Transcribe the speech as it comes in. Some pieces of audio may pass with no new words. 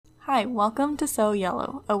Hi, welcome to So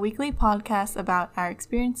Yellow, a weekly podcast about our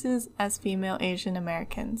experiences as female Asian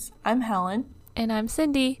Americans. I'm Helen. And I'm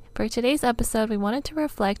Cindy. For today's episode, we wanted to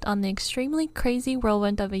reflect on the extremely crazy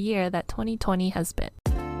whirlwind of a year that 2020 has been.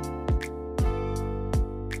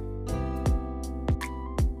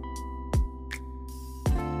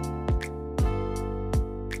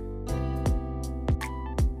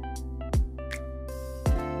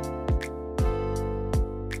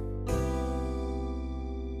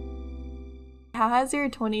 How has your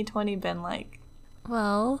 2020 been like?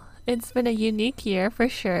 Well, it's been a unique year for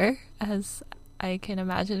sure, as I can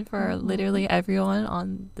imagine for literally everyone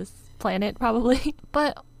on this planet probably.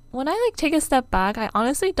 But when I take a step back, I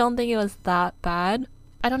honestly don't think it was that bad.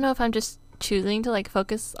 I don't know if I'm just choosing to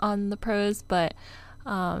focus on the pros, but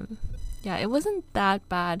yeah, it wasn't that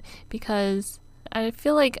bad because I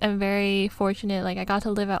feel like I'm very fortunate. I got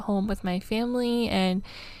to live at home with my family and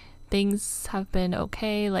things have been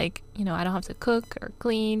okay. I don't have to cook or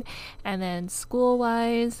clean. And then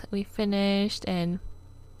school-wise, we finished and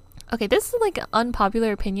okay, this is an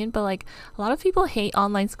unpopular opinion, but a lot of people hate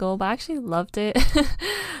online school, but I actually loved it.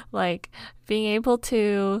 Being able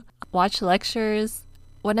to watch lectures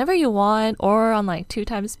whenever you want or on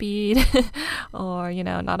 2x speed or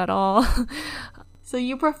not at all. So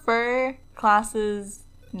you prefer classes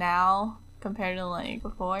now compared to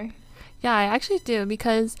before? Yeah, I actually do,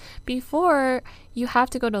 because before you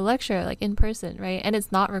have to go to lecture in person, right? And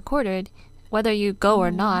it's not recorded whether you go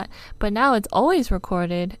or not, but now it's always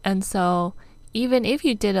recorded. And so even if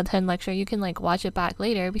you did attend lecture, you can watch it back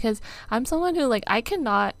later, because I'm someone who I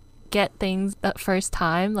cannot get things the first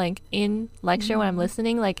time in lecture when I'm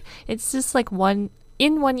listening. It's just one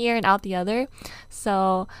in one ear and out the other.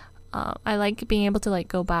 So I like being able to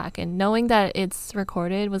go back, and knowing that it's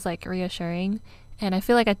recorded was reassuring. And I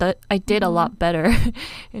feel I did a lot better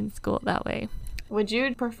in school that way. Would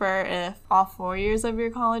you prefer if all 4 years of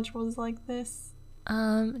your college was like this?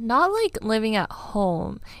 Not living at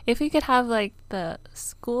home. If you could have the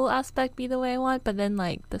school aspect be the way I want, but then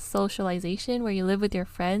the socialization where you live with your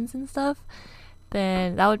friends and stuff,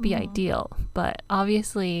 then that would be ideal. But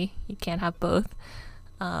obviously you can't have both.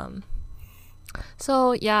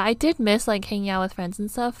 So yeah, I did miss hanging out with friends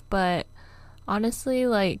and stuff, but honestly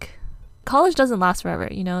college doesn't last forever,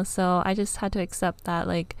 so I just had to accept that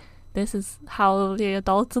this is how the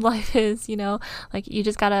adult life is, you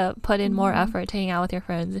just gotta put in more effort to hang out with your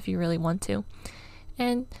friends if you really want to.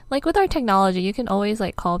 And with our technology, you can always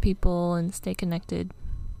call people and stay connected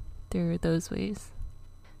through those ways.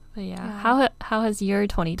 But yeah. How has your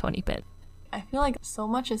 2020 been? I feel so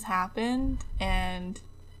much has happened, and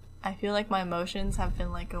I feel my emotions have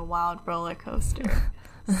been a wild roller coaster.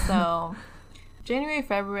 So January,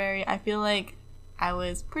 February, I feel I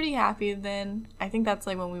was pretty happy then. I think that's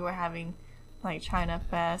when we were having China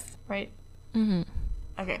Fest, right? Mm-hmm.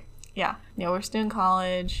 Okay, yeah. We're still in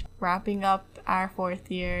college, wrapping up our 4th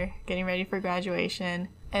year, getting ready for graduation.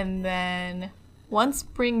 And then once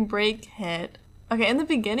spring break hit, okay, in the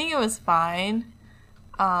beginning it was fine.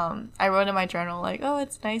 I wrote in my journal oh,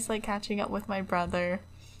 it's nice catching up with my brother.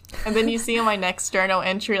 And then you see in my next journal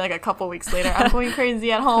entry a couple weeks later, I'm going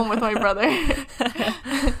crazy at home with my brother.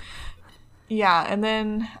 Yeah, and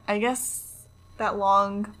then I guess that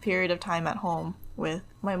long period of time at home with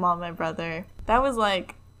my mom and my brother, that was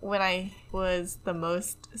when I was the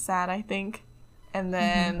most sad, I think. And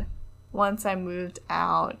then once I moved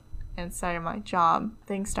out and started my job,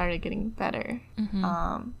 things started getting better.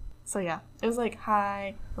 So yeah, it was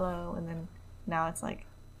high, low, and then now it's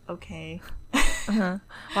okay.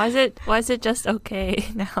 Why is it just okay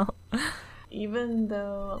now? Even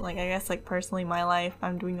though I guess personally my life,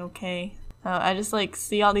 I'm doing okay. I just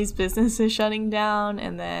see all these businesses shutting down,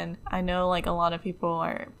 and then I know a lot of people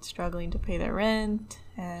are struggling to pay their rent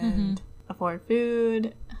and afford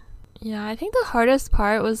food. Yeah, I think the hardest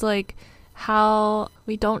part was how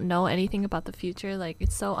we don't know anything about the future.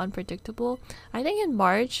 It's so unpredictable. I think in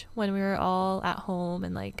March, when we were all at home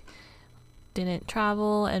and didn't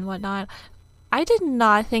travel and whatnot, I did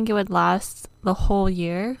not think it would last the whole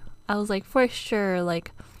year. I was for sure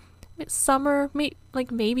summer,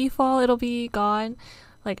 maybe fall, it'll be gone.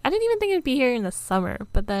 I didn't even think it'd be here in the summer,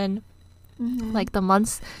 but then the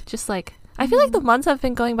months just I feel the months have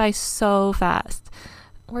been going by so fast.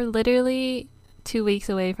 We're literally 2 weeks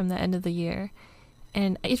away from the end of the year,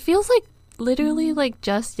 and it feels literally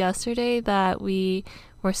just yesterday that we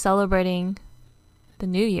were celebrating the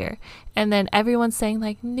new year, and then everyone's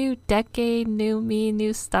saying new decade, new me,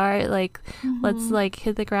 new start, let's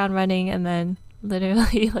hit the ground running, and then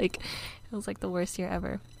literally it was the worst year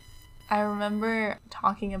ever. I remember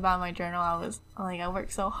talking about my journal. I was I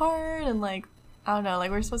worked so hard and I don't know,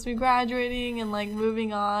 like we're supposed to be graduating and like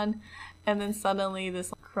moving on, and then suddenly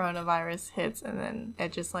this coronavirus hits, and then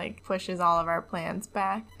it just like pushes all of our plans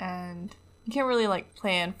back, and you can't really like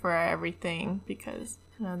plan for everything because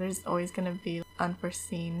there's always gonna be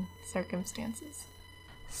unforeseen circumstances.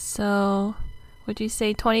 So, would you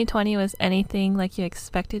say 2020 was anything like you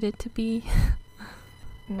expected it to be?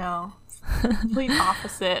 No. Complete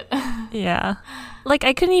opposite. Yeah. Like,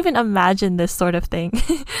 I couldn't even imagine this sort of thing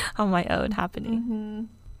on my own happening. Mm-hmm.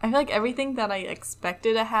 I feel like everything that I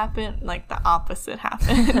expected to happen, like the opposite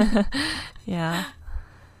happened. Yeah.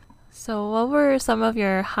 So, what were some of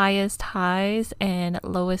your highest highs and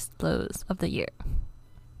lowest lows of the year?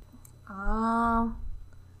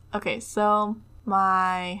 Okay, so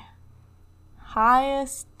my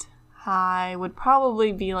highest high would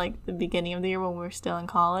probably be like the beginning of the year when we were still in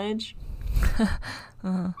college.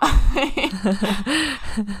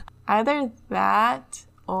 Either that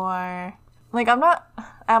or like I'm not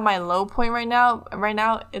at my low point right now. Right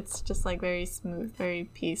now it's just like very smooth, very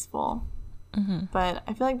peaceful. Mm-hmm. But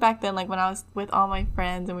I feel like back then, like when I was with all my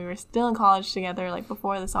friends and we were still in college together, like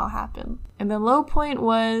before this all happened. And the low point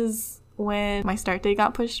was when my start date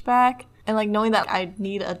got pushed back, and like knowing that I'd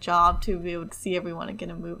need a job to be able to see everyone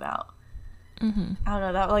again and move out. Mm-hmm. I don't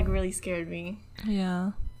know, that like really scared me.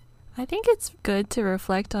 Yeah. I think it's good to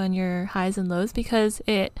reflect on your highs and lows because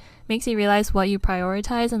it makes you realize what you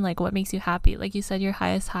prioritize and like what makes you happy. Like you said, your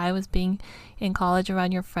highest high was being in college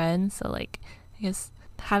around your friends. So like, I guess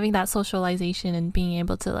having that socialization and being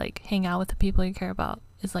able to like hang out with the people you care about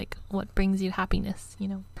is like what brings you happiness, you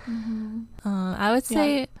know? Mm-hmm. I would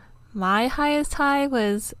say my highest high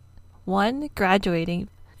was one, graduating.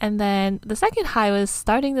 And then the second high was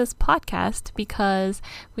starting this podcast because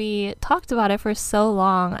we talked about it for so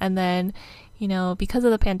long. And then, because of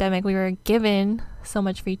the pandemic, we were given so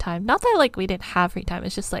much free time. Not that like we didn't have free time.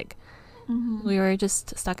 It's just like we were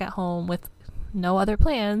just stuck at home with no other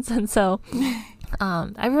plans. And so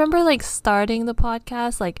I remember like starting the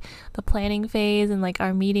podcast, like the planning phase and like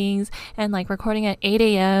our meetings and like recording at 8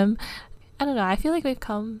 a.m. I don't know. I feel like we've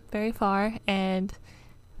come very far and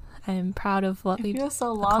I'm proud of what we've feels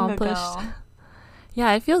so long accomplished. Ago.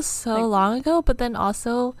 Yeah, it feels so long ago, but then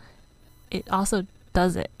also it also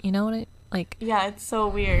does it. You know what I like? Yeah, it's so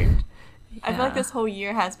weird. Yeah. I feel like this whole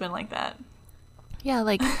year has been like that. Yeah,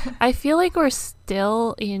 like I feel like we're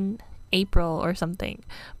still in April or something,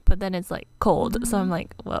 but then it's like cold. So I'm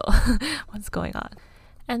like, whoa, what's going on?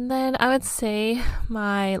 And then I would say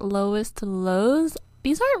my lowest lows,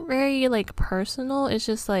 these aren't very like personal. It's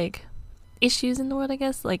just like issues in the world, I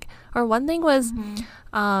guess. Like, or one thing was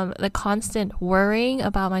the constant worrying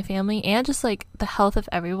about my family and just like the health of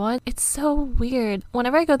everyone. It's so weird.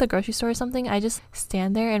 Whenever I go to the grocery store or something, I just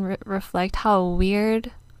stand there and reflect how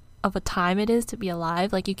weird of a time it is to be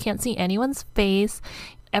alive. Like, you can't see anyone's face.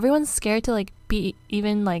 Everyone's scared to like be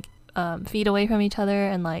even like feet away from each other,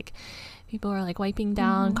 and like people are like wiping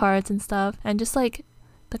down carts and stuff, and just like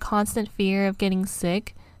the constant fear of getting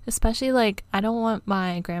sick. Especially, like, I don't want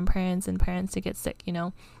my grandparents and parents to get sick,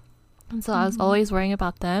 And so I was always worrying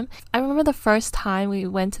about them. I remember the first time we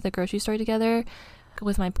went to the grocery store together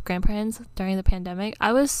with my grandparents during the pandemic.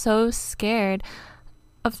 I was so scared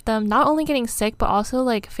of them not only getting sick, but also,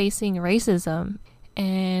 like, facing racism.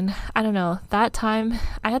 And I don't know, that time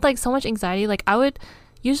I had, like, so much anxiety. Like,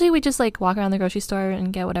 usually we just, like, walk around the grocery store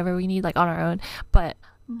and get whatever we need, like, on our own. But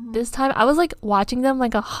this time I was like watching them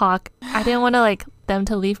like a hawk. I didn't want to like them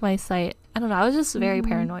to leave my sight. I don't know, I was just very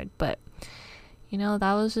paranoid, but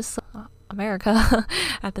that was just America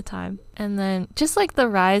at the time. And then just like the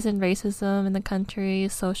rise in racism in the country,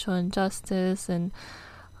 social injustice and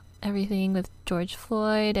everything with George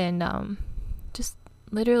Floyd, and just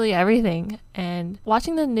literally everything. And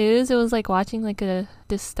watching the news, it was like watching like a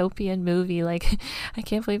dystopian movie. Like, I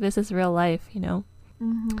can't believe this is real life,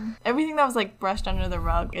 Everything that was like brushed under the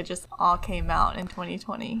rug, it just all came out in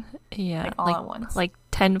 2020. Yeah, like all at once, like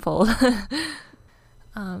tenfold.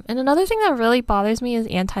 And another thing that really bothers me is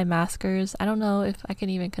anti-maskers. I don't know if I can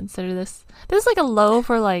even consider this is like a low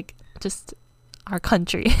for like just our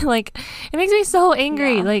country. Like, it makes me so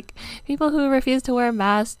angry. Like, people who refuse to wear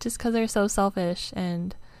masks just because they're so selfish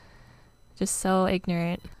and just so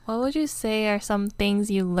ignorant. What would you say are some things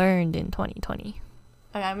you learned in 2020?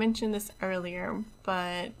 I mentioned this earlier,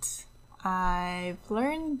 but I've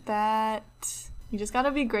learned that you just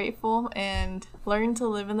gotta be grateful and learn to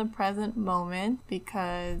live in the present moment,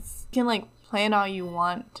 because you can like plan all you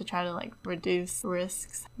want to try to like reduce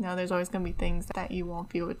risks. There's always gonna be things that you won't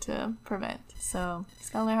be able to prevent. So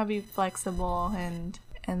just gotta learn how to be flexible, and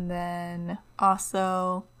then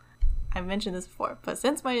also, I mentioned this before, but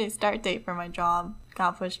since my start date for my job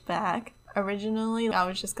got pushed back, Originally, I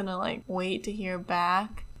was just gonna like wait to hear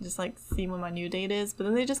back, just like see when my new date is, but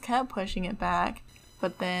then they just kept pushing it back.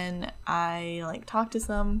 But then I like talked to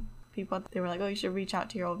some people. They were like, oh, you should reach out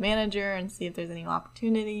to your old manager and see if there's any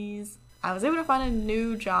opportunities. I was able to find a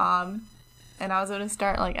new job, and I was able to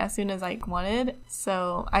start like as soon as I wanted.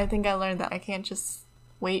 So I think I learned that I can't just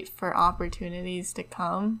wait for opportunities to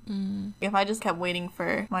come. If I just kept waiting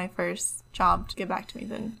for my first job to get back to me,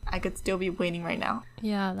 then I could still be waiting right now.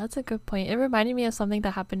 Yeah, that's a good point. It reminded me of something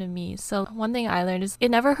that happened to me. So one thing I learned is it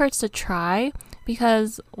never hurts to try,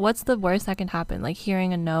 because what's the worst that can happen? Like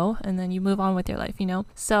hearing a no, and then you move on with your life, you know?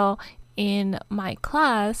 So in my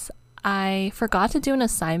class, I forgot to do an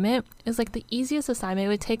assignment. It was like the easiest assignment. It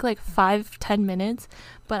would take like 5-10 minutes,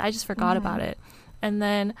 but I just forgot about it. And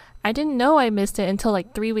then I didn't know I missed it until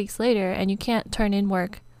like 3 weeks later, and you can't turn in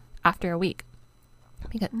work after a week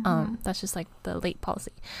because that's just like the late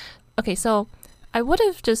policy. Okay, so I would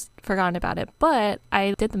have just forgotten about it, but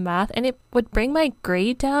I did the math, and it would bring my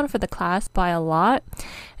grade down for the class by a lot.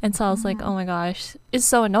 And so I was like, oh my gosh, it's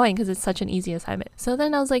so annoying because it's such an easy assignment. So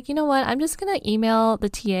then I was like, you know what? I'm just going to email the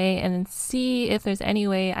TA and see if there's any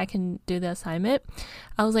way I can do the assignment.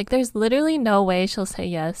 I was like, there's literally no way she'll say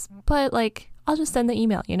yes, but like, I'll just send the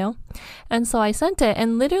email, you know? And so I sent it,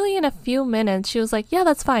 and literally in a few minutes, she was like, yeah,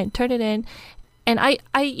 that's fine. Turn it in. And I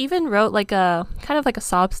even wrote like a kind of like a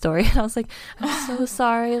sob story. And I was like, I'm so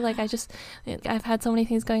sorry. Like, I've had so many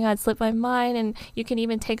things going on. It slipped my mind, and you can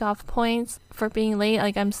even take off points for being late.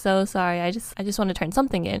 Like, I'm so sorry. I just want to turn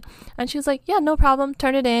something in. And she was like, yeah, no problem.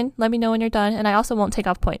 Turn it in. Let me know when you're done. And I also won't take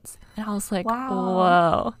off points. And I was like, wow.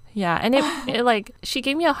 Whoa. Yeah. And it like, she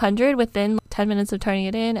gave me 100 within 10 minutes of turning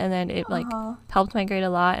it in. And then it like helped my grade a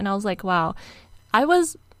lot. And I was like, wow, I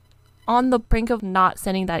was on the brink of not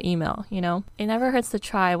sending that email, you know? It never hurts to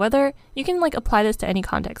try. Whether you can like apply this to any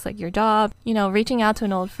context, like your job, you know, reaching out to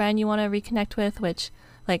an old friend you want to reconnect with, which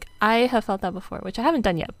like I have felt that before, which I haven't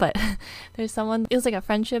done yet, but there's someone, it was like a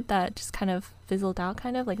friendship that just kind of fizzled out,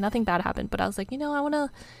 kind of like nothing bad happened, but I was like, you know, I want to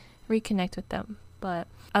reconnect with them, but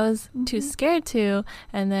I was too scared to.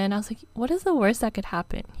 And then I was like, what is the worst that could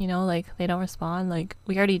happen? You know, like they don't respond, like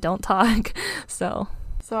we already don't talk. So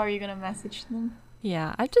are you gonna message them?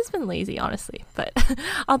 Yeah, I've just been lazy, honestly, but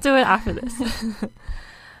I'll do it after this.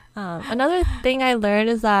 Another thing I learned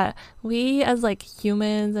is that we as like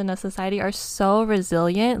humans in a society are so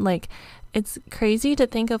resilient. Like, it's crazy to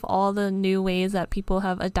think of all the new ways that people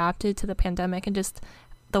have adapted to the pandemic and just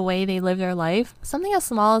the way they live their life. Something as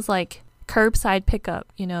small as like curbside pickup,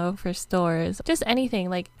 you know, for stores, just anything.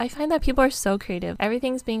 Like, I find that people are so creative.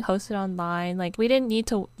 Everything's being hosted online. Like, we didn't need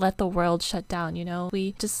to let the world shut down, you know?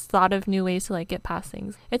 We just thought of new ways to like get past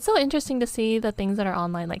things. It's so interesting to see the things that are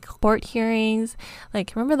online, like court hearings.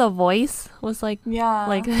 Like, remember The Voice was like,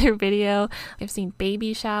 like their video. I've seen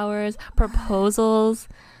baby showers, proposals,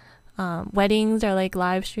 weddings are like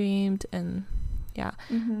live streamed, and yeah.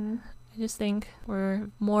 I just think we're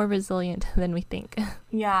more resilient than we think.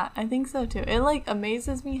 Yeah, I think so too. It like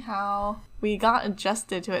amazes me how we got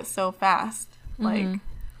adjusted to it so fast. Like,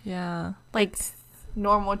 yeah, like it's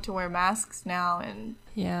normal to wear masks now, and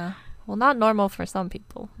yeah, well, not normal for some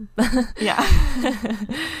people. Yeah.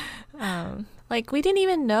 Like, we didn't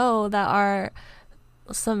even know that our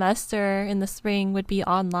semester in the spring would be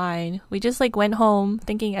online. We just like went home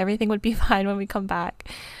thinking everything would be fine when we come back.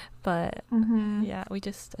 But yeah, we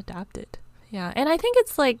just adapted. Yeah, and I think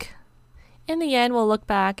it's like, in the end, we'll look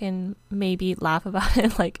back and maybe laugh about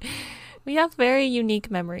it. Like, we have very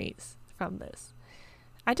unique memories from this.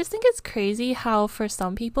 I just think it's crazy how for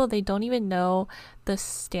some people, they don't even know the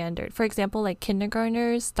standard. For example, like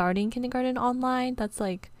kindergartners starting kindergarten online, that's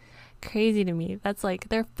like crazy to me. That's like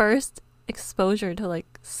their first exposure to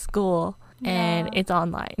like school, and it's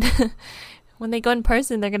online. When they go in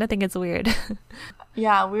person, they're going to think it's weird.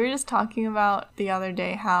 Yeah, we were just talking about the other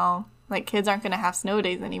day how like kids aren't going to have snow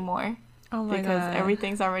days anymore. Oh my because God.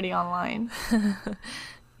 Everything's already online.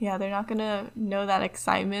 Yeah, they're not going to know that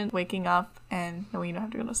excitement waking up and knowing you don't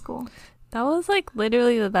have to go to school. That was like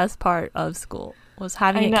literally the best part of school, was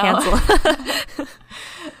having it canceled.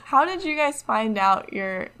 How did you guys find out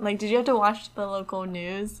did you have to watch the local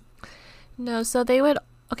news? No, so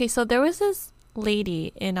so there was this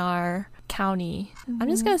lady in our county. I'm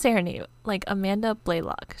just gonna say her name, like Amanda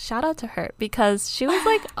Blaylock. Shout out to her, because she was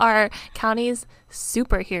like our county's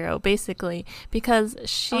superhero, basically, because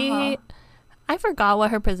she I forgot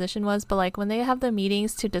what her position was, but like when they have the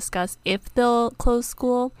meetings to discuss if they'll close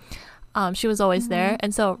school, she was always there.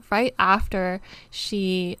 And so right after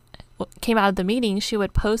she came out of the meeting, she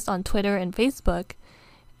would post on Twitter and Facebook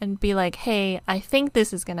and be like, hey, I think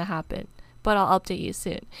this is gonna happen, but I'll update you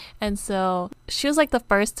soon. And so she was like the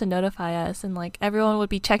first to notify us, and like everyone would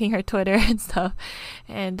be checking her Twitter and stuff.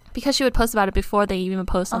 And because she would post about it before they even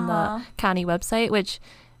post on the county website, which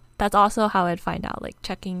that's also how I'd find out, like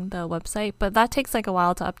checking the website. But that takes like a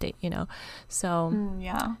while to update, you know. So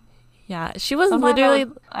yeah, she was sometimes literally.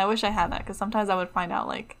 I wish I had that, because sometimes I would find out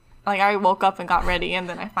like I woke up and got ready, and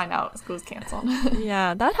then I find out school's canceled.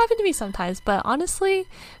 Yeah, that happened to me sometimes, but honestly,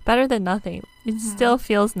 better than nothing. It still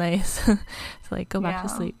feels nice to like go back to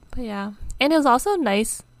sleep. But yeah, and it was also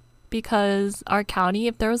nice because our county,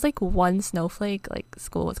 if there was like one snowflake, like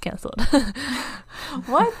school was canceled.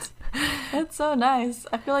 What? That's so nice.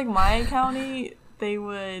 I feel like my county,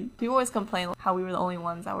 people always complain how we were the only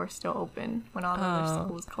ones that were still open when all the other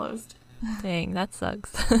schools closed. Dang, that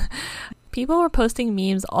sucks. People were posting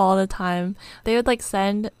memes all the time. They would like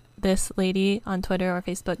send this lady on Twitter or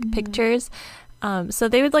Facebook pictures. So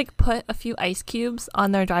they would like put a few ice cubes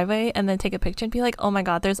on their driveway and then take a picture and be like, oh my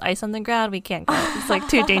god, there's ice on the ground, we can't go. It's like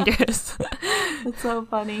too dangerous. That's so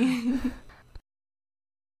funny.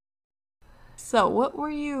 So what were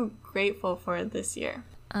you grateful for this year?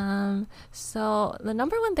 So the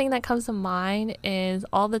number one thing that comes to mind is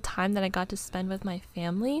all the time that I got to spend with my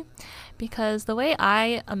family, because the way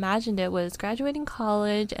I imagined it was graduating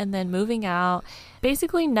college and then moving out,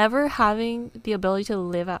 basically never having the ability to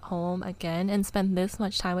live at home again and spend this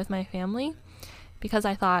much time with my family, because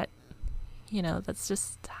I thought, you know, that's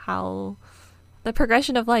just how the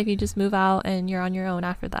progression of life, you just move out and you're on your own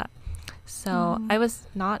after that. So I was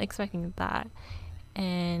not expecting that.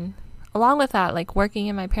 And along with that, like working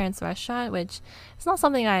in my parents' restaurant, which is not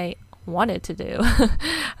something I wanted to do.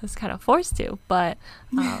 I was kind of forced to, but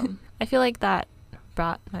I feel like that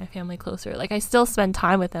brought my family closer. Like I still spend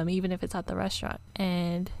time with them, even if it's at the restaurant.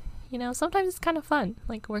 And, you know, sometimes it's kind of fun,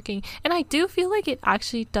 like working. And I do feel like it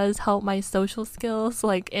actually does help my social skills,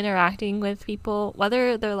 like interacting with people,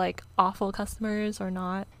 whether they're like awful customers or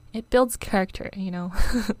not. It builds character, you know?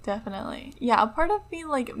 Definitely. Yeah, a part of me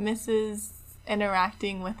like misses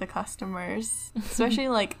interacting with the customers, especially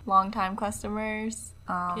like longtime customers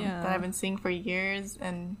that I've been seeing for years,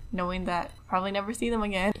 and knowing that probably never see them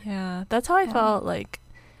again. Yeah, that's how I felt like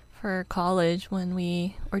for college, when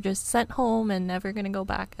we were just sent home and never gonna go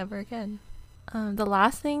back ever again. The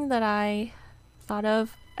last thing that I thought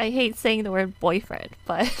of, I hate saying the word boyfriend,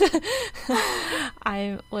 but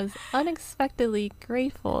I was unexpectedly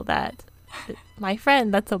grateful that my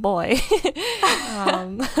friend, that's a boy,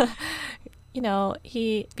 you know,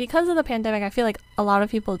 because of the pandemic, I feel like a lot of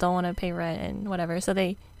people don't want to pay rent and whatever, so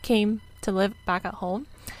they came to live back at home.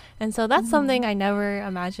 And so that's something I never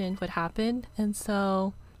imagined would happen. And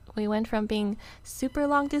so we went from being super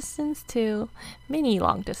long distance to mini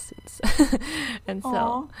long distance. And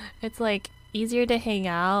so it's like easier to hang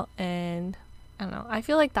out, and I don't know, I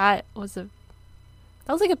feel like that was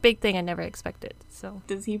like a big thing I never expected. So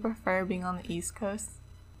does he prefer being on the East Coast?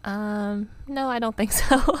 No, I don't think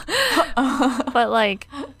so. But like,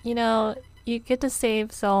 you know, you get to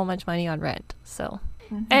save so much money on rent, so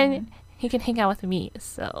and he can hang out with me,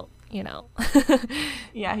 so you know.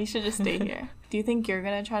 Yeah, he should just stay here. Do you think you're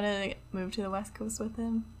gonna try to move to the West Coast with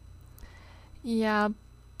him? Yeah,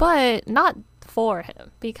 but not for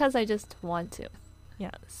him, because I just want to.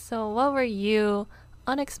 Yeah. So what were you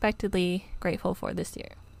unexpectedly grateful for this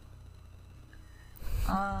year?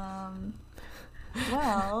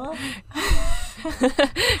 Well,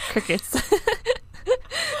 crickets.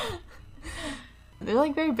 They're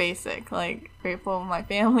like very basic, like grateful my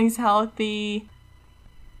family's healthy.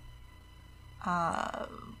 I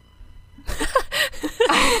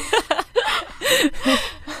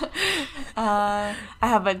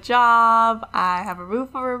have a job, I have a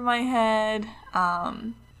roof over my head.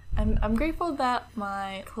 I'm grateful that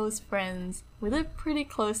my close friends, we live pretty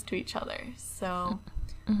close to each other, so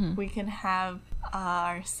we can have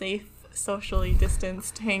our safe, socially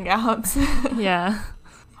distanced hangouts. Yeah.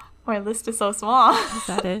 My list is so small. Is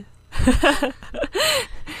that it?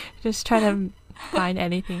 Just trying to find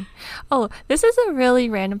anything. Oh, this is a really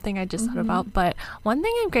random thing I just thought about, but one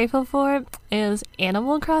thing I'm grateful for is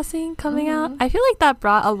Animal Crossing coming out. I feel like that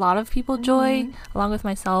brought a lot of people joy, along with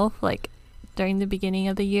myself, like during the beginning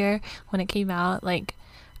of the year when it came out. Like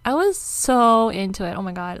I was so into it. Oh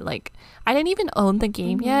my god, like I didn't even own the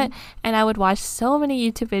game yet, and I would watch so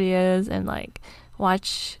many YouTube videos and like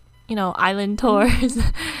watch, you know, island tours.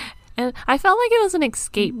 And I felt like it was an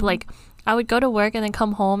escape. Like I would go to work and then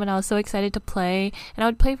come home, and I was so excited to play, and I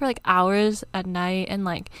would play for like hours at night, and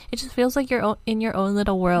like it just feels like you're in your own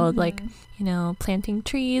little world, like, you know, planting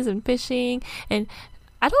trees and fishing. And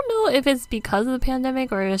I don't know if it's because of the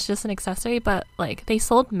pandemic or it's just an accessory, but like they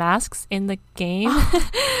sold masks in the game.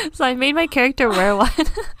 So I made my character wear one.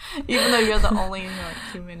 Even though you're the only like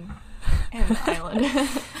human in the island.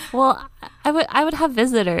 Well, I would have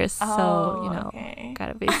visitors, so you know, okay.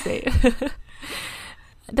 gotta be safe.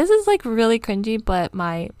 This is like really cringy, but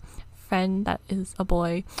my friend that is a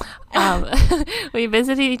boy, we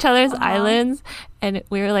visited each other's islands, and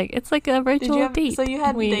we were like, it's like a virtual date. So you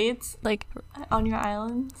had dates like on your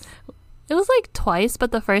islands? It was like twice,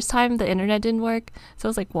 but the first time the internet didn't work, so it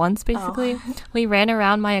was like once basically. We ran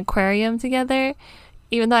around my aquarium together,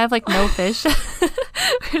 even though I have like no fish.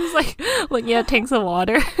 We're just like looking at tanks of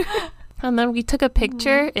water. And then we took a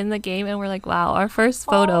picture in the game, and we're like, wow, our first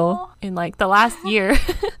photo in like the last year.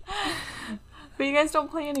 But you guys don't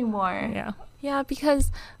play anymore. Yeah,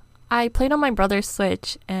 because I played on my brother's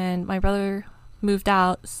Switch, and my brother moved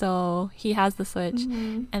out, so he has the Switch.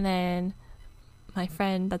 And then my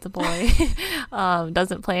friend that's a boy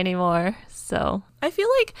doesn't play anymore. So I feel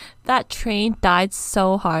like that train died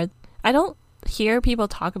so hard. I don't hear people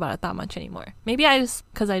talk about it that much anymore. Maybe I just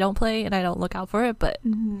because I don't play and I don't look out for it, but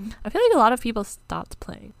I feel like a lot of people stopped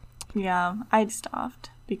playing. Yeah, I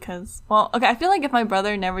stopped because, well, okay, I feel like if my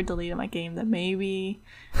brother never deleted my game, then maybe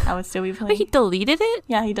I would still be playing. Wait, he deleted it?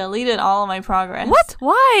 Yeah, he deleted all of my progress. What?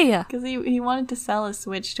 Why? Because he wanted to sell a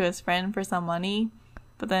Switch to his friend for some money,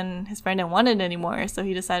 but then his friend didn't want it anymore, so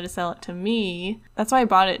he decided to sell it to me. That's why I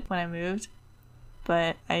bought it when I moved.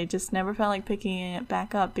 But I just never felt like picking it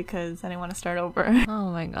back up because I didn't want to start over.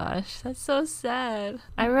 Oh my gosh, that's so sad.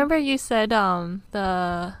 I remember you said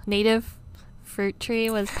the native fruit tree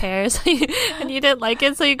was pears and you didn't like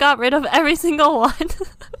it, so you got rid of every single one.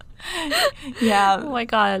 Yeah. Oh my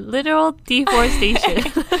god, literal deforestation.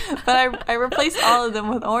 But I replaced all of them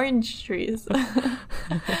with orange trees.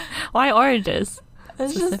 Why oranges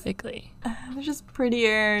It's specifically? They're just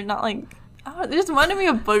prettier, not like... Oh, they just reminded me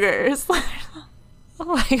of boogers. Oh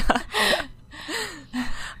my god.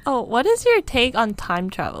 Oh, what is your take on time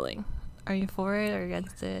traveling? Are you for it or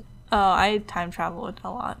against it? Oh, I time traveled a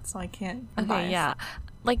lot, so I can't be biased. Yeah.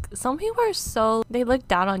 Like, some people are they look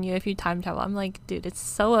down on you if you time travel. I'm like, dude, it's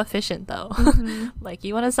so efficient, though. Like,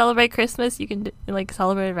 you want to celebrate Christmas, you can,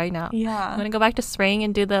 celebrate it right now. Yeah. You want to go back to spring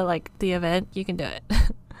and do the event, you can do it.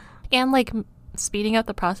 And, speeding up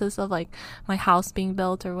the process of, my house being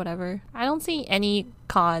built or whatever. I don't see any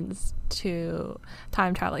cons to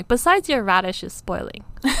time traveling, besides your radishes spoiling.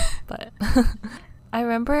 But I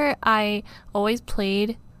remember I always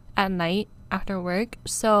played at night after work,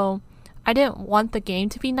 so I didn't want the game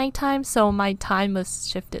to be nighttime, so my time was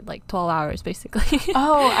shifted 12 hours basically.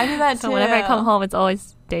 Oh, I do that too. So whenever I come home, it's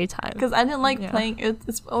always daytime. Because I didn't like playing.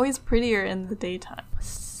 It's always prettier in the daytime.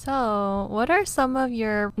 So, what are some of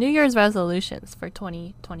your New Year's resolutions for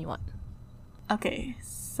 2021? Okay,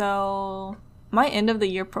 so my end of the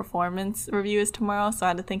year performance review is tomorrow, so I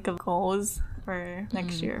had to think of goals for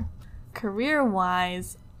next year.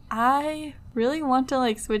 Career-wise, I really want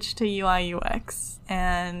to switch to UI UX,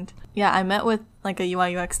 and yeah, I met with a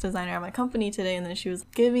UI UX designer at my company today, and then she was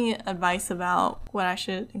giving me advice about what I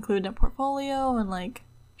should include in a portfolio and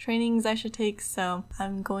trainings I should take, so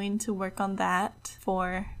I'm going to work on that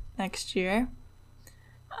for next year.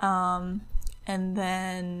 And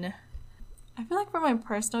then I feel like for my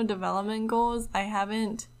personal development goals, I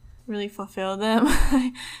haven't really fulfilled them.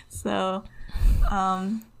 So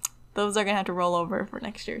those are gonna have to roll over for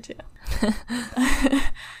next year too.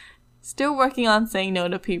 Still working on saying no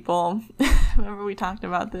to people. Remember we talked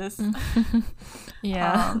about this?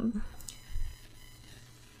 Yeah.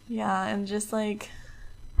 Yeah, and just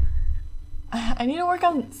I need to work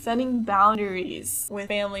on setting boundaries with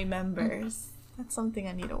family members. That's something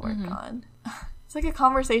I need to work on. It's a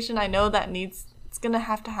conversation I know that it's gonna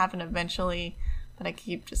have to happen eventually, but I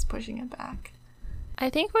keep just pushing it back. I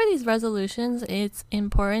think for these resolutions, it's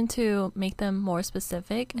important to make them more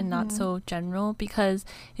specific and not so general, because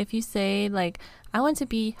if you say I want to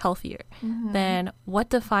be healthier, then what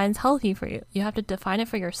defines healthy for you? You have to define it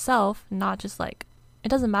for yourself, not just it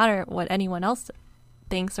doesn't matter what anyone else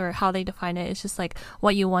thinks or how they define it. It's just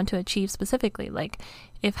what you want to achieve specifically.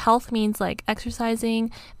 If health means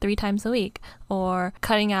exercising 3 times a week or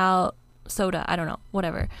cutting out soda, I don't know,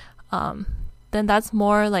 whatever, then that's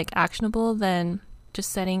more actionable than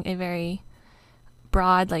just setting a very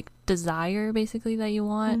broad desire basically that you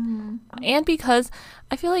want. And because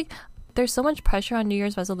I feel like there's so much pressure on New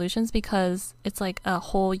Year's resolutions because it's a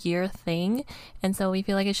whole year thing, and so we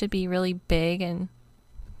feel like it should be really big and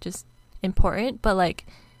just important, but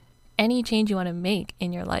any change you want to make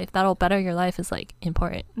in your life that'll better your life is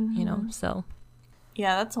important, you know. So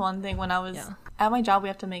Yeah, that's one thing. When I was Yeah. at my job, we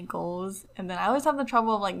have to make goals, and then I always have the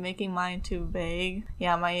trouble of like making mine too vague.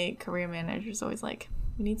 Yeah, my career manager's always like,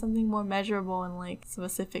 we need something more measurable and like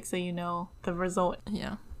specific so you know the result.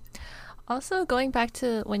 Yeah. Also, going back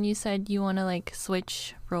to when you said you want to like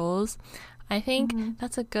switch roles, I think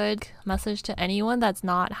that's a good message to anyone that's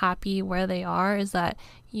not happy where they are, is that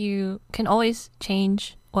you can always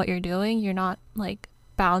change what you're doing. You're not like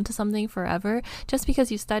bound to something forever. Just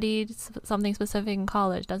because you studied something specific in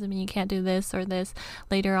college doesn't mean you can't do this or this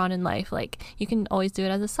later on in life. Like, you can always do it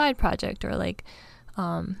as a side project, or like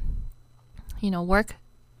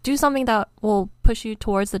do something that will push you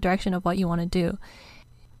towards the direction of what you want to do.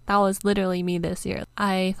 That was literally me this year.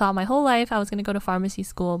 I thought my whole life I was going to go to pharmacy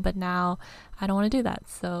school, but now I don't want to do that.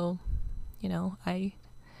 So, I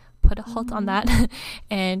put a halt on that.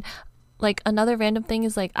 And like, another random thing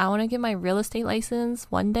is like, I want to get my real estate license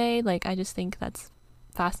one day. Like, I just think that's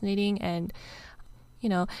fascinating. And,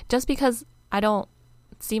 just because I don't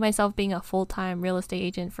see myself being a full-time real estate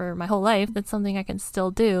agent for my whole life, that's something I can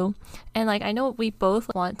still do. And like, I know we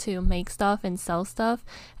both want to make stuff and sell stuff,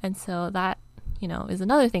 and so that is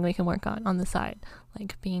another thing we can work on the side,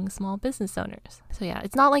 like being small business owners. So yeah,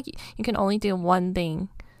 it's not like you can only do one thing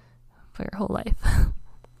for your whole life.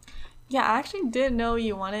 Yeah, I actually didn't know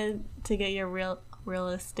you wanted to get your real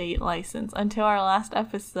estate license until our last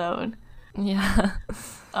episode. Yeah.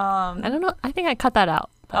 I don't know. I think I cut that out.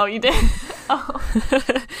 Oh, you did? Oh.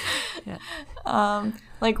 Yeah.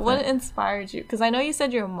 Like, what inspired you? Because I know you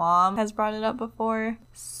said your mom has brought it up before.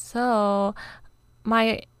 So,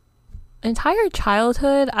 my entire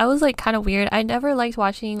childhood, I was like kind of weird. I never liked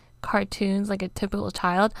watching cartoons like a typical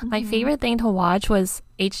child. My favorite thing to watch was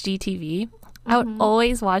HGTV. I would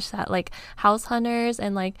always watch that, like House Hunters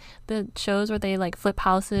and like the shows where they like flip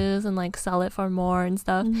houses and like sell it for more and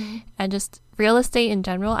stuff, and just real estate in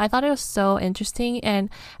general. I thought it was so interesting.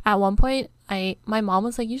 And at one point, my mom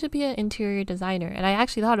was like, you should be an interior designer, and I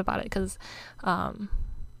actually thought about it because I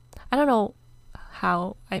don't know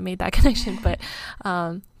how I made that connection, but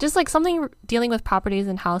just like something dealing with properties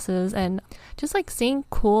and houses, and just like seeing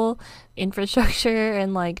cool infrastructure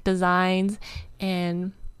and like designs,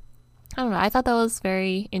 and I don't know, I thought that was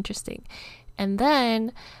very interesting. And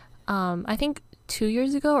then I think 2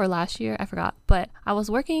 years ago or last year, I forgot, but I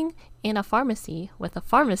was working in a pharmacy with a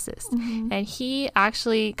pharmacist, and he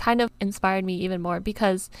actually kind of inspired me even more,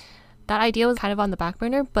 because that idea was kind of on the back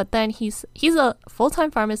burner. But then he's a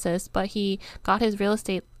full-time pharmacist, but he got his real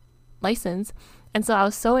estate license, and so I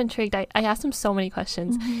was so intrigued. I asked him so many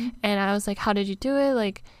questions, and I was like, how did you do it?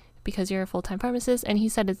 Like, because you're a full-time pharmacist. And he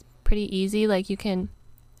said it's pretty easy, like you can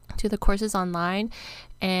do the courses online,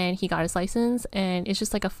 and he got his license, and it's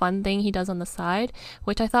just like a fun thing he does on the side,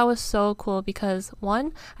 which I thought was so cool, because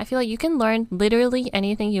one, I feel like you can learn literally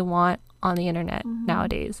anything you want on the internet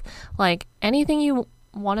nowadays. Like, anything you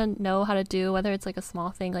want to know how to do, whether it's like a small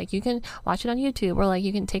thing, like you can watch it on YouTube, or like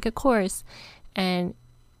you can take a course. And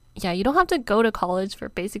yeah, you don't have to go to college for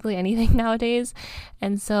basically anything nowadays.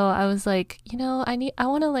 And so I was like, I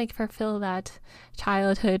want to like fulfill that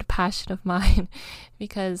childhood passion of mine,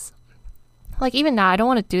 because like even now I don't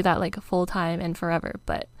want to do that like full time and forever,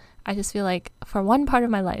 but I just feel like for one part of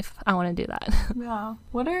my life I want to do that. Yeah.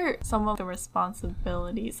 What are some of the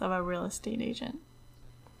responsibilities of a real estate agent?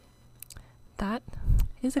 That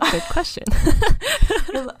is a good question.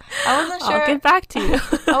 I wasn't sure. I'll get back to you.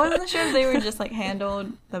 I wasn't sure if they were just like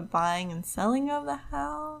handled the buying and selling of the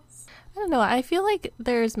house. I don't know. I feel like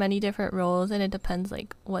there's many different roles, and it depends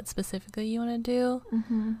like what specifically you want to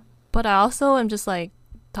do. But I also am just like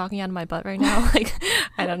talking out of my butt right now. Like,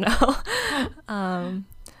 I don't know.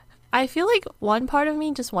 I feel like one part of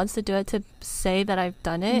me just wants to do it to say that I've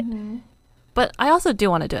done it, but I also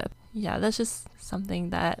do want to do it. Yeah, that's just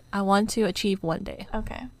something that I want to achieve one day.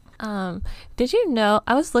 Okay. Did you know,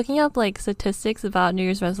 I was looking up like statistics about New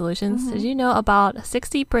Year's resolutions. Did you know about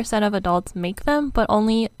 60% of adults make them, but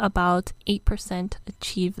only about 8%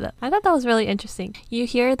 achieve them? I thought that was really interesting. You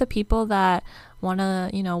hear the people that want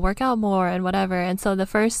to, work out more and whatever. And so the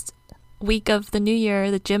first week of the new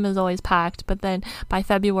year, the gym is always packed. But then by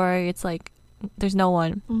February, it's like there's no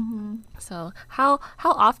one. So how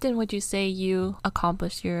often would you say you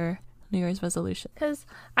accomplish your New Year's resolution? Because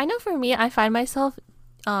I know for me, I find myself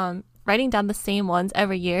writing down the same ones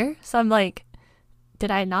every year. So I'm like,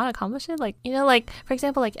 did I not accomplish it? Like, like for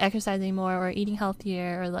example, like exercising more or eating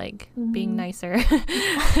healthier or like being nicer.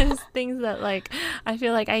 Just things that like I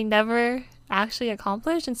feel like I never actually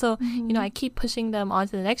accomplished. And so, I keep pushing them on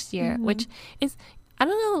to the next year, which is, I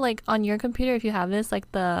don't know, like on your computer, if you have this,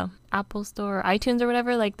 like the Apple Store or iTunes or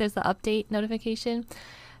whatever, like there's the update notification.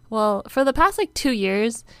 Well, for the past like 2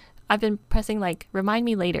 years, I've been pressing like remind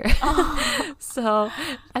me later. So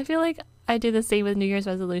I feel like I do the same with New Year's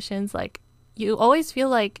resolutions. Like you always feel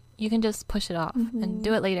like you can just push it off and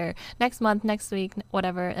do it later, next month, next week,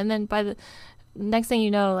 whatever. And then by the next thing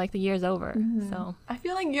you know, like the year's over. So I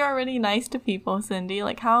feel like you're already nice to people, Cindy.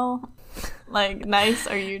 Like how like nice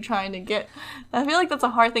are you trying to get? I feel like that's a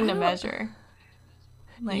hard thing to measure.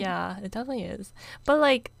 Like, yeah, it definitely is. But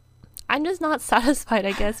like I'm just not satisfied,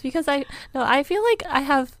 I guess, because I feel like I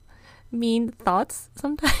have mean thoughts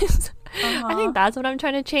sometimes. I think that's what I'm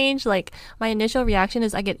trying to change. Like my initial reaction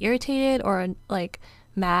is I get irritated or like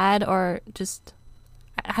mad or just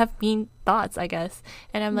I have mean thoughts, I guess.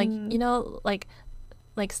 And I'm like, you know, like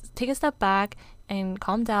take a step back and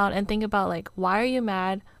calm down and think about like, why are you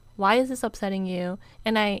mad? Why is this upsetting you?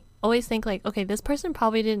 And I always think like, okay, this person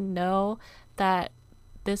probably didn't know that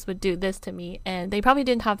this would do this to me, and they probably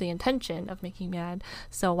didn't have the intention of making me mad,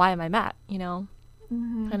 so why am I mad, you know?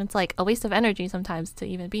 And it's like a waste of energy sometimes to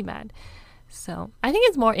even be mad. So I think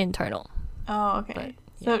it's more internal. Oh, okay.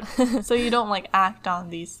 But, yeah. So you don't like act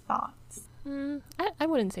on these thoughts? I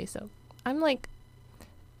wouldn't say so. I'm like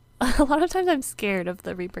a lot of times I'm scared of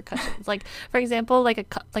the repercussions. Like for example, like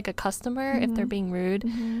a customer, if they're being rude,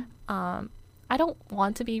 I don't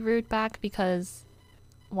want to be rude back because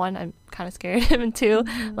one, I'm kind of scared, and two,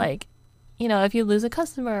 like, you know, if you lose a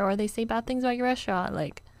customer or they say bad things about your restaurant,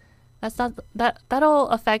 like that'll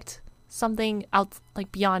affect something else, like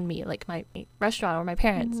beyond me, like my restaurant or my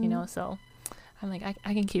parents, you know. So I'm like,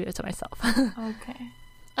 I can keep it to myself. Okay.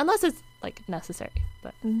 Unless it's like necessary,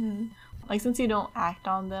 but like since you don't act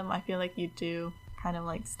on them, I feel like you do kind of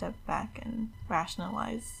like step back and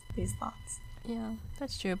rationalize these thoughts. Yeah,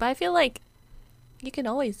 that's true. But I feel like you can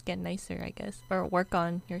always get nicer, I guess, or work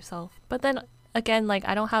on yourself. But then again, like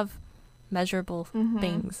I don't have measurable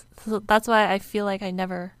things, so that's why I feel like I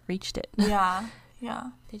never reached it. Yeah.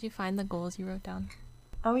 Did you find the goals you wrote down?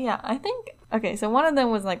 Oh yeah, I think okay. So one of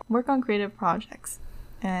them was like work on creative projects,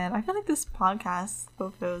 and I feel like this podcast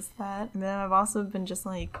fulfills that. And then I've also been just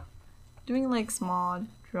like doing like small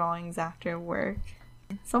drawings after work.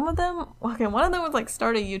 Some of them, okay, one of them was like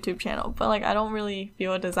start a YouTube channel, but like I don't really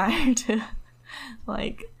feel a desire to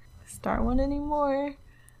like start one anymore,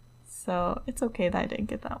 so it's okay that I didn't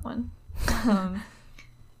get that one.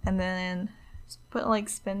 And then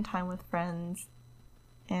spend time with friends,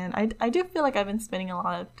 and I do feel like I've been spending a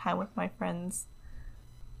lot of time with my friends.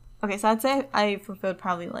 Okay, so I'd say I fulfilled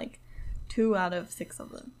probably like 2 out of 6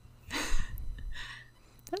 of them.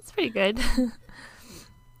 That's pretty good.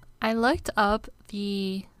 I looked up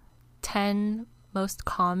the 10 most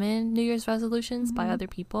common New Year's resolutions by other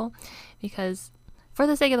people because for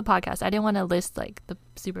the sake of the podcast, I didn't want to list like the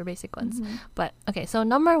super basic ones. But okay, so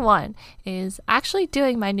number 1 is actually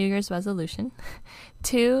doing my New Year's resolution.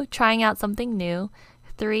 2, trying out something new.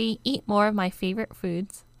 3, eat more of my favorite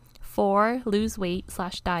foods. 4, lose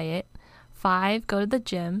weight/diet. 5, go to the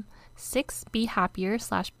gym. 6, be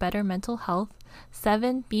happier/better mental health.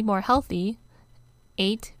 7, be more healthy.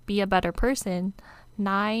 8, be a better person.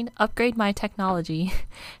 9, upgrade my technology.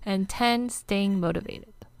 And 10, staying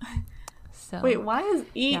motivated. So wait, why is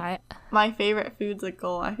eat my favorite foods a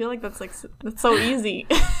goal? I feel like that's so easy.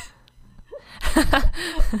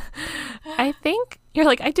 I think you're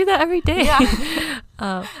like, I do that every day. Yeah.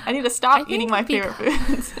 I need to stop eating my favorite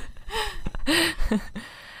foods.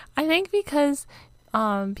 I think because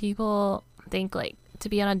people think like to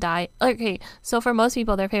be on a diet. Okay, so for most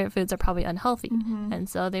people, their favorite foods are probably unhealthy, and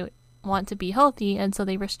so they want to be healthy, and so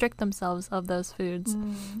they restrict themselves of those foods.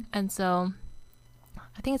 And so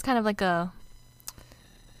I think it's kind of like a,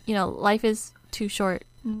 you know, life is too short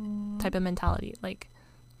type of mentality. Like,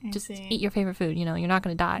 just eat your favorite food. You know, you're not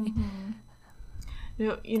going to die.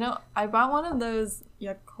 You know, I bought one of those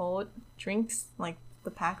Yakult drinks, like the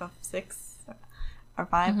pack of 6 or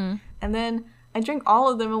 5, and then I drank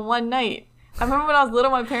all of them in one night. I remember when I was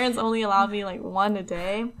little, my parents only allowed me like 1 a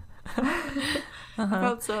day. I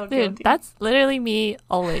felt so guilty. Dude, that's literally me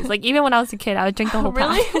always. Like, even when I was a kid, I would drink the whole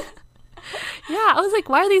pack. Yeah, I was like,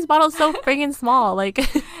 why are these bottles so friggin' small? Like,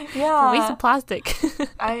 yeah, waste of plastic.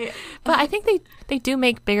 But I think they do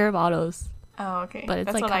make bigger bottles. Oh, okay. But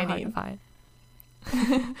it's that's like what I hard need to find.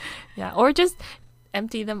 Yeah, or just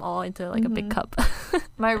empty them all into like a big cup.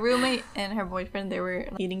 My roommate and her boyfriend, they were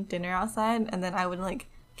eating dinner outside, and then I would like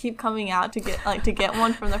keep coming out to get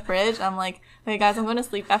one from the fridge. I'm like, hey guys, I'm going to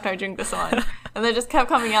sleep after I drink this one. And they just kept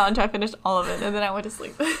coming out until I finished all of it, and then I went to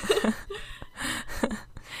sleep.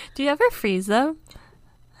 Do you ever freeze them?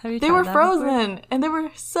 They were frozen before? And they were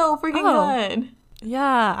so freaking good.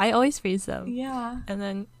 Yeah, I always freeze them. Yeah. And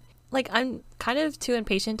then like I'm kind of too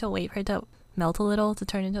impatient to wait for it to melt a little to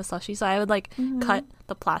turn into a slushie. So I would like cut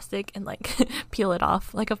the plastic and like peel it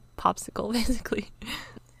off like a popsicle, basically.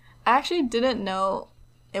 I actually didn't know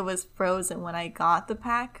it was frozen when I got the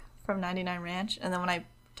pack from 99 Ranch, and then when I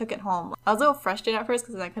took it home, I was a little frustrated at first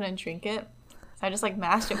because I couldn't drink it. So I just like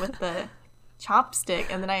mashed it with the chopstick,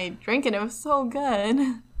 and then I drank it. It was so good.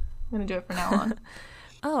 I'm gonna do it from now on.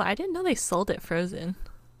 Oh, I didn't know they sold it frozen.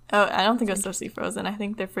 Oh, I don't think it was supposed to be frozen. I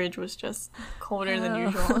think their fridge was just colder than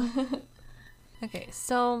usual. Okay,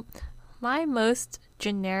 so my most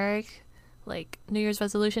generic like New Year's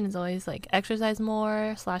resolution is always like exercise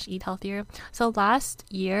more / eat healthier. So last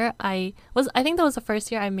year I think that was the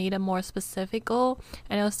first year I made a more specific goal,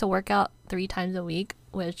 and it was to work out 3 times a week,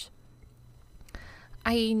 which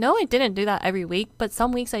I know I didn't do that every week, but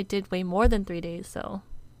some weeks I did way more than 3 days. So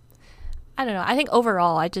I don't know. I think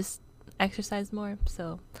overall I just exercise more,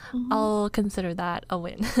 so I'll consider that a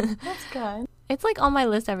win. That's good. It's like on my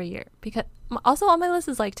list every year, because also on my list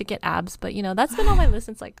is like to get abs, but you know, that's been on my list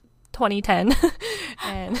since like 2010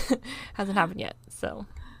 and hasn't happened yet. So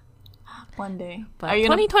one day, but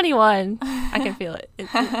 2021 I can feel it.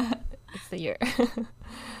 It's the year.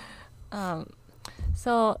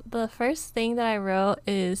 So the first thing that I wrote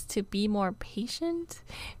is to be more patient,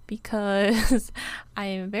 because I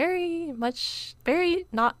am very much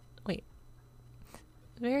not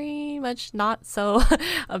so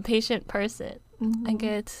a patient person. I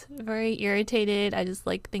get very irritated. I just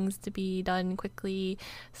like things to be done quickly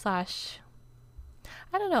 / I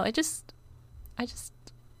don't know. I just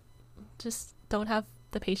don't have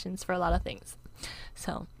the patience for a lot of things.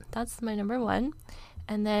 So that's my number 1.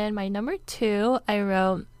 And then my number 2, I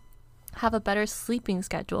wrote have a better sleeping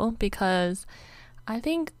schedule, because I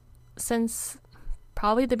think since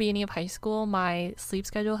probably the beginning of high school, my sleep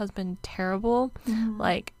schedule has been terrible.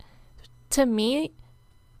 Like, to me,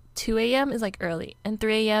 2 a.m. is like early and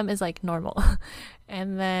 3 a.m. is like normal.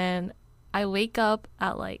 And then I wake up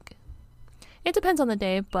at like, it depends on the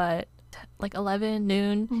day, but like 11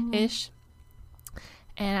 noon-ish.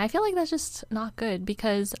 And I feel like that's just not good,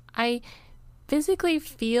 because I physically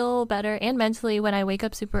feel better and mentally when I wake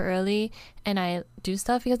up super early and I do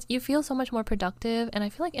stuff, because you feel so much more productive. And I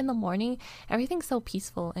feel like in the morning everything's so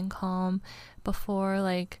peaceful and calm before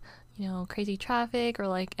like, you know, crazy traffic or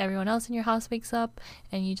like everyone else in your house wakes up,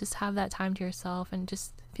 and you just have that time to yourself and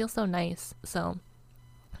just feel so nice. So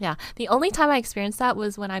yeah, the only time I experienced that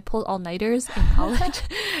was when I pulled all-nighters in college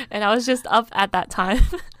and I was just up at that time.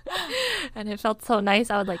 And it felt so nice.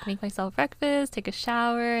 I would like make myself breakfast, take a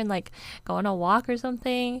shower, and like go on a walk or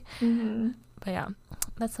something. But yeah,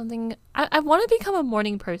 that's something I want to become a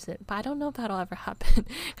morning person, but I don't know if that'll ever happen,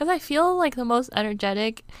 because I feel like the most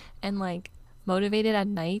energetic and like motivated at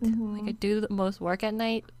night. Like I do the most work at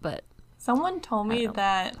night. But someone told me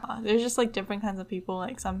that there's just like different kinds of people,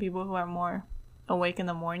 like some people who are more awake in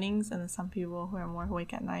the mornings and then some people who are more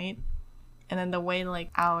awake at night. And then the way like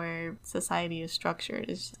our society is structured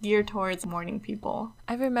is geared towards morning people.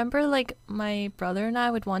 I remember like my brother and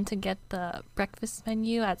I would want to get the breakfast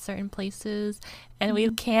menu at certain places, and we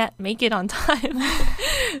can't make it on time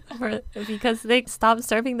because they stopped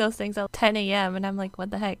serving those things at 10 a.m. And I'm like,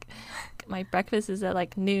 what the heck? My breakfast is at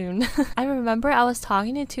like noon. I remember I was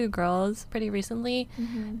talking to 2 girls pretty recently.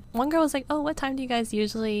 One girl was like, oh, what time do you guys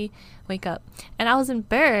usually wake up? And I was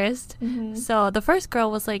embarrassed. So the first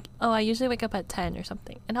girl was like, oh, I usually wake up at 10 or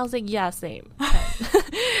something. And I was like, yeah, same,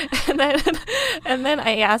 10. and then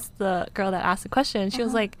I asked the girl that asked the question, and she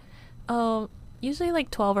was like, oh, usually like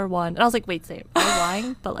 12 or 1. And I was like, wait, same. I'm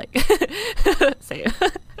lying, but like same.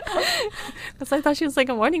 Because I thought she was like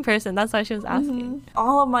a morning person. That's why she was asking.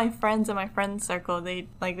 All of my friends in my friend circle, they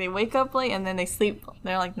wake up late and then they sleep.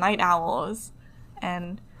 They're like night owls,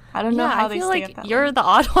 and I don't know how they stay up that you're late. the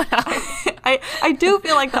odd one out. I do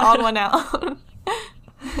feel like the odd one out.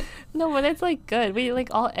 No, but it's like good. We like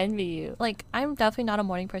all envy you. Like, I'm definitely not a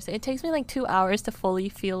morning person. It takes me like 2 hours to fully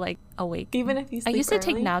feel like awake. Even if you sleep I used to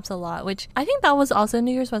take naps a lot, which I think that was also a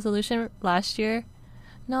New Year's resolution last year.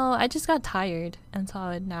 No, I just got tired and so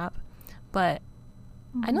I would nap. But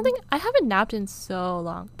I don't think I haven't napped in so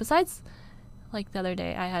long. Besides, like the other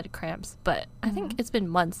day I had cramps, but I think it's been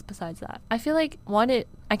months besides that. I feel like 1,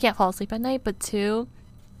 I can't fall asleep at night, but 2,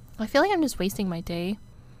 I feel like I'm just wasting my day,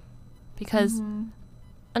 because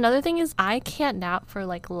another thing is I can't nap for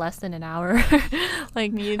like less than an hour.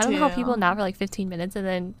 Like, I don't know how people nap for like 15 minutes and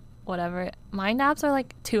then whatever. My naps are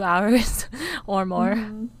like 2 hours or more.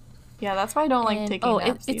 Yeah, that's why I don't like taking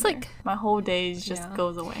naps it's either. like my whole day just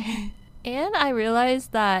goes away. And I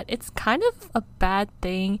realized that it's kind of a bad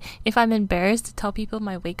thing if I'm embarrassed to tell people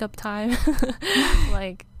my wake up time.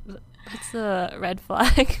 Like, it's a red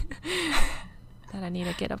flag that I need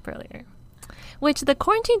to get up earlier. which the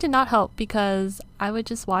quarantine did not help because I would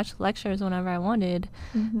just watch lectures whenever I wanted.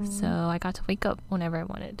 So I got to wake up whenever I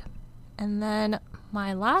wanted. And then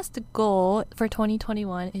my last goal for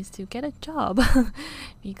 2021 is to get a job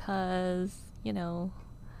because, you know,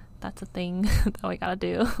 that's a thing that we gotta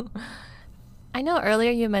do. I know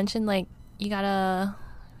earlier you mentioned like you gotta,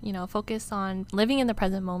 you know, focus on living in the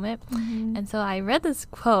present moment. And so I read this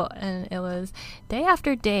quote and it was, day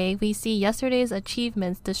after day we see yesterday's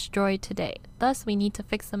achievements destroyed today, thus we need to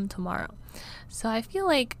fix them tomorrow. So I feel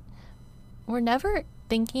like we're never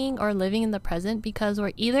thinking or living in the present because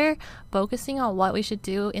we're either focusing on what we should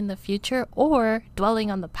do in the future or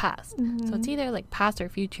dwelling on the past. So it's either like past or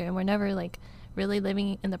future, and we're never like really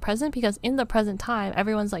living in the present because in the present time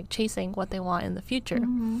everyone's like chasing what they want in the future.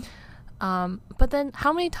 But then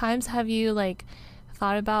how many times have you like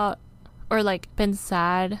thought about or like been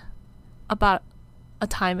sad about a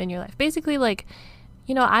time in your life? Basically, like,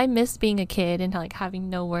 you know, I miss being a kid and like having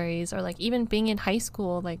no worries, or like even being in high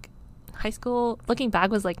school. Like high school, looking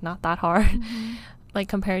back, was like not that hard like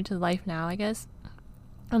compared to life now, I guess.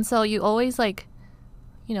 And so you always like,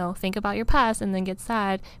 you know, think about your past and then get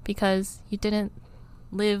sad because you didn't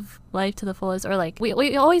live life to the fullest, or like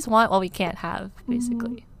we always want what we can't have,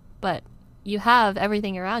 basically. But you have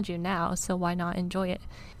everything around you now, so why not enjoy it?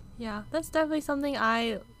 Yeah, that's definitely something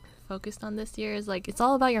I focused on this year, is like it's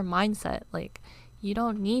all about your mindset. Like you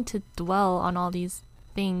don't need to dwell on all these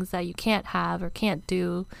things that you can't have or can't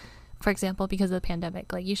do, for example, because of the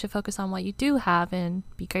pandemic. Like you should focus on what you do have and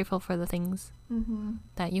be grateful for the things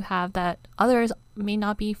that you have that others may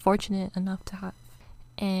not be fortunate enough to have.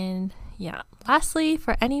 And yeah, lastly,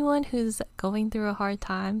 for anyone who's going through a hard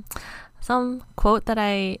time, some quote that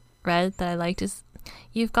I read that I liked is,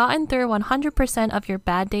 you've gotten through 100% of your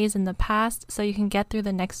bad days in the past so you can get through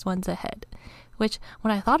the next ones ahead. Which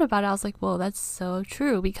when I thought about it, I was like, whoa, that's so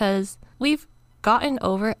true, because we've gotten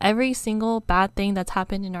over every single bad thing that's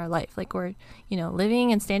happened in our life. Like we're, you know,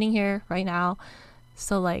 living and standing here right now.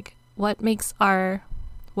 So like what makes our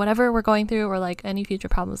whatever we're going through, or like any future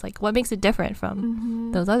problems, like what makes it different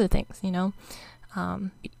from those other things, you know?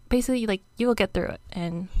 Basically, like you will get through it,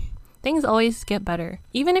 and things always get better.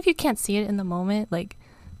 Even if you can't see it in the moment, like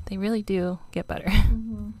they really do get better.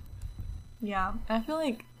 Yeah, I feel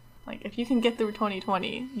like if you can get through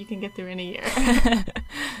 2020, you can get through any year.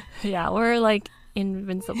 Yeah, we're like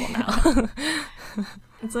invincible now.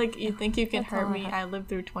 It's like, you think you can hurt me, I lived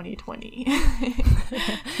through 2020.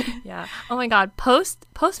 Yeah. Oh my god, post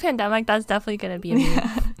pandemic, that's definitely gonna be a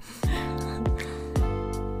meme.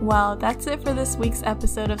 Well, that's it for this week's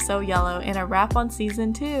episode of So Yellow, and a wrap on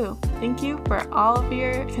season 2. Thank you for all of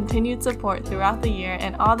your continued support throughout the year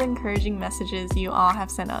and all the encouraging messages you all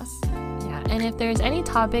have sent us. Yeah, and if there's any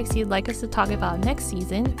topics you'd like us to talk about next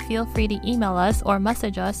season, feel free to email us or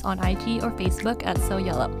message us on IG or Facebook at So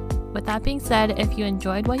Yellow. With that being said, if you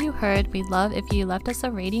enjoyed what you heard, we'd love if you left us a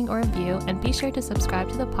rating or review, and be sure to subscribe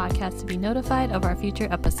to the podcast to be notified of our future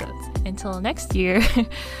episodes. Until next year,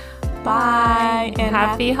 bye, and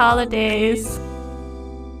happy holidays.